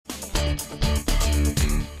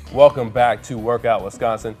Welcome back to Workout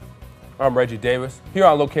Wisconsin. I'm Reggie Davis, here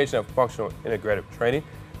on location at Functional Integrative Training.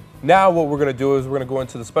 Now what we're going to do is we're going to go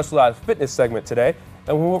into the specialized fitness segment today,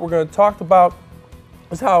 and what we're going to talk about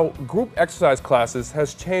is how group exercise classes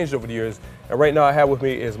has changed over the years. And right now I have with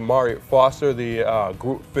me is Mari Foster, the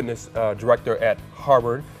group fitness director at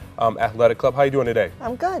Harvard Athletic Club. How are you doing today?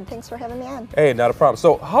 I'm good. Thanks for having me on. Hey, not a problem.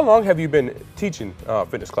 So how long have you been teaching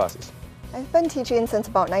fitness classes? I've been teaching since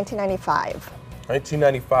about 1995.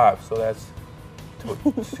 1995, so that's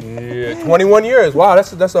 21 years. Wow,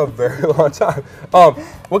 that's a very long time.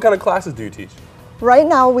 What kind of classes do you teach? Right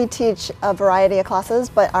now we teach a variety of classes,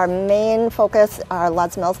 but our main focus are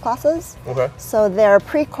Les Mills classes. Okay. So they're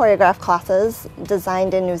pre-choreographed classes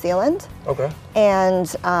designed in New Zealand. Okay.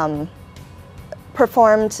 And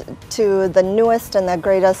performed to the newest and the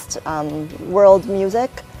greatest world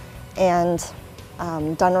music, and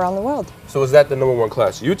done around the world. So is that the #1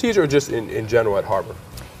 class you teach, or just in general at Harvard?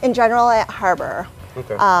 In general at Harvard.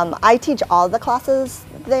 Okay. I teach all the classes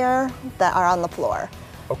there that are on the floor.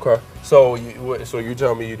 Okay. So you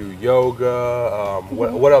tell me you do yoga.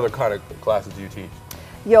 What other kind of classes do you teach?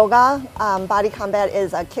 Yoga, Body Combat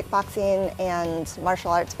is a kickboxing and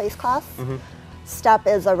martial arts based class. Mm-hmm. Step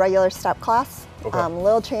is a regular step class. Okay.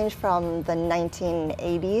 Little change from the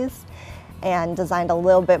 1980s, and designed a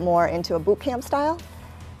little bit more into a boot camp style.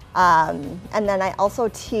 And then I also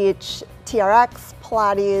teach TRX,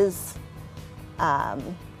 Pilates,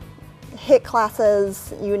 HIIT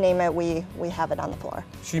classes, you name it, we have it on the floor.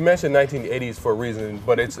 She mentioned 1980s for a reason,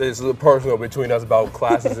 but it's personal between us about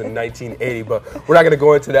classes in 1980, but we're not going to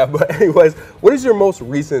go into that. But anyways, what is your most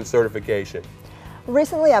recent certification?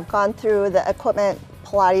 Recently I've gone through the Equipment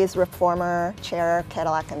Pilates Reformer Chair,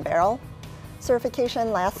 Cadillac and Barrel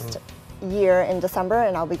certification last year in December,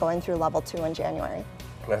 and I'll be going through level 2 in January.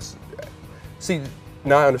 See,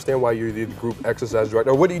 now I understand why you're the group exercise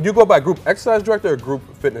director. What do you go by, group exercise director or group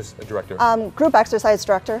fitness director? Group exercise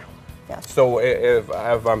director, yes. So if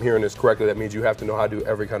I'm hearing this correctly, that means you have to know how to do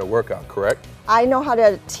every kind of workout, correct? I know how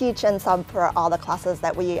to teach and sub for all the classes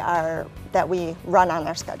that we run on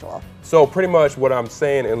our schedule. So pretty much what I'm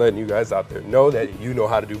saying and letting you guys out there know that you know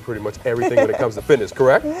how to do pretty much everything when it comes to fitness,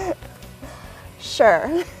 correct?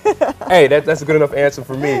 Sure. Hey, that's a good enough answer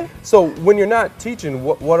for me. So when you're not teaching,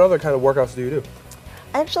 what other kind of workouts do you do?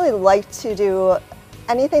 I actually like to do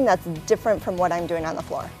anything that's different from what I'm doing on the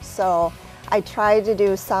floor. So I try to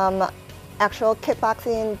do some actual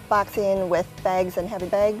kickboxing, boxing with bags and heavy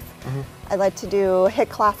bags. Mm-hmm. I like to do HIIT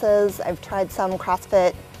classes. I've tried some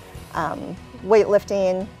CrossFit,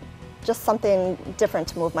 weightlifting, just something different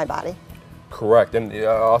to move my body. Correct, and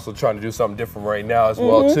also trying to do something different right now as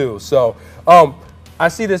well too. So I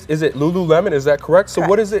see this. Is it Lululemon? Is that correct? So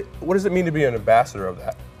Correct. What does it mean to be an ambassador of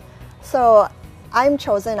that? So I'm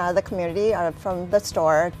chosen out of the community, from the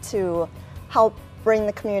store, to help bring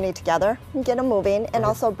the community together and get them moving, and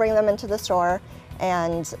also bring them into the store.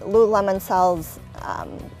 And Lululemon sells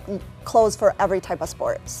clothes for every type of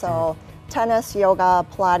sport. So tennis, yoga,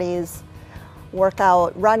 Pilates,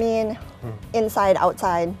 workout, running, inside,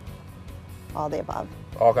 outside, all the above.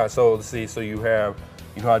 Okay, so let's see. So you know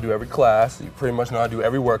how to do every class. You pretty much know how to do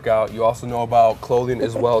every workout. You also know about clothing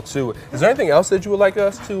as well too. Is there anything else that you would like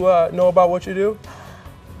us to know about what you do?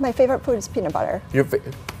 My favorite food is peanut butter. Your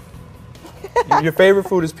favorite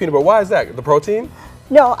food is peanut butter. Why is that? The protein?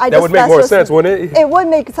 No, that would make more sense, wouldn't it? It would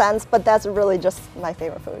make sense, but that's really just my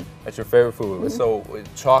favorite food. That's your favorite food. So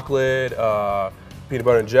chocolate, peanut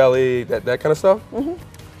butter and jelly, that kind of stuff?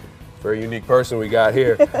 Very unique person we got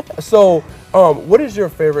here. So what is your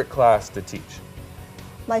favorite class to teach?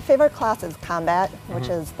 My favorite class is combat, which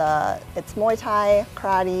is it's Muay Thai,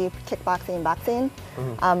 karate, kickboxing, boxing.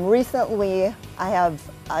 Recently, I have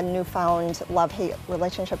a newfound love-hate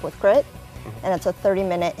relationship with grit, and it's a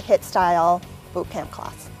 30-minute HIIT style boot camp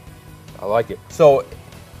class. I like it. So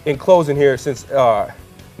in closing here, since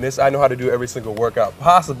Miss I know how to do every single workout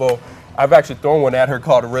possible, I've actually thrown one at her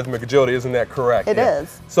called Rhythmic Agility. Isn't that correct? It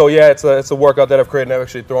is. So yeah, it's a workout that I've created, and I've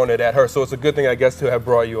actually thrown it at her. So it's a good thing, I guess, to have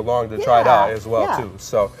brought you along to try it out as well too.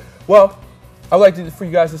 So, well, I'd like for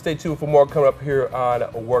you guys to stay tuned for more coming up here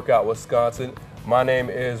on Workout Wisconsin. My name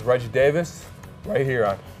is Reggie Davis, right here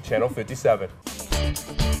on Channel 57.